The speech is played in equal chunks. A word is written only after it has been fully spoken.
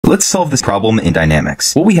let's solve this problem in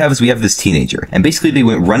dynamics. What we have is we have this teenager, and basically they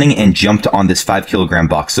went running and jumped on this 5 kilogram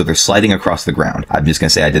box, so they're sliding across the ground. I'm just gonna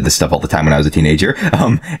say I did this stuff all the time when I was a teenager.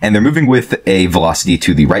 And they're moving with a velocity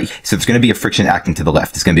to the right, so there's gonna be a friction acting to the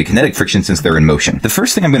left. It's gonna be a kinetic friction since they're in motion. The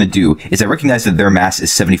first thing I'm gonna do is I recognize that their mass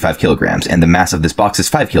is 75 kilograms, and the mass of this box is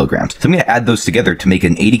 5 kilograms. So I'm gonna add those together to make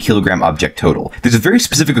an 80 kilogram object total. There's a very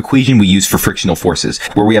specific equation we use for frictional forces,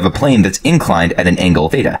 where we have a plane that's inclined at an angle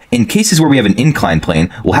theta. In cases where we have an inclined plane,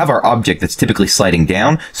 we'll have our object that's typically sliding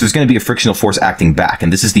down, so there's going to be a frictional force acting back,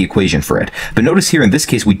 and this is the equation for it. But notice here in this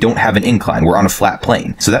case, we don't have an incline. We're on a flat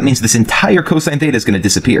plane. So that means this entire cosine theta is going to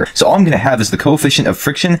disappear. So all I'm going to have is the coefficient of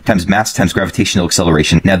friction times mass times gravitational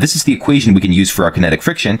acceleration. Now this is the equation we can use for our kinetic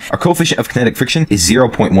friction. Our coefficient of kinetic friction is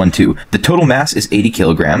 0.12. The total mass is 80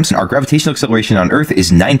 kilograms, and our gravitational acceleration on Earth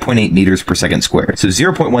is 9.8 meters per second squared. So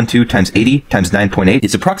 0.12 times 80 times 9.8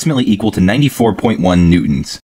 is approximately equal to 94.1 newtons.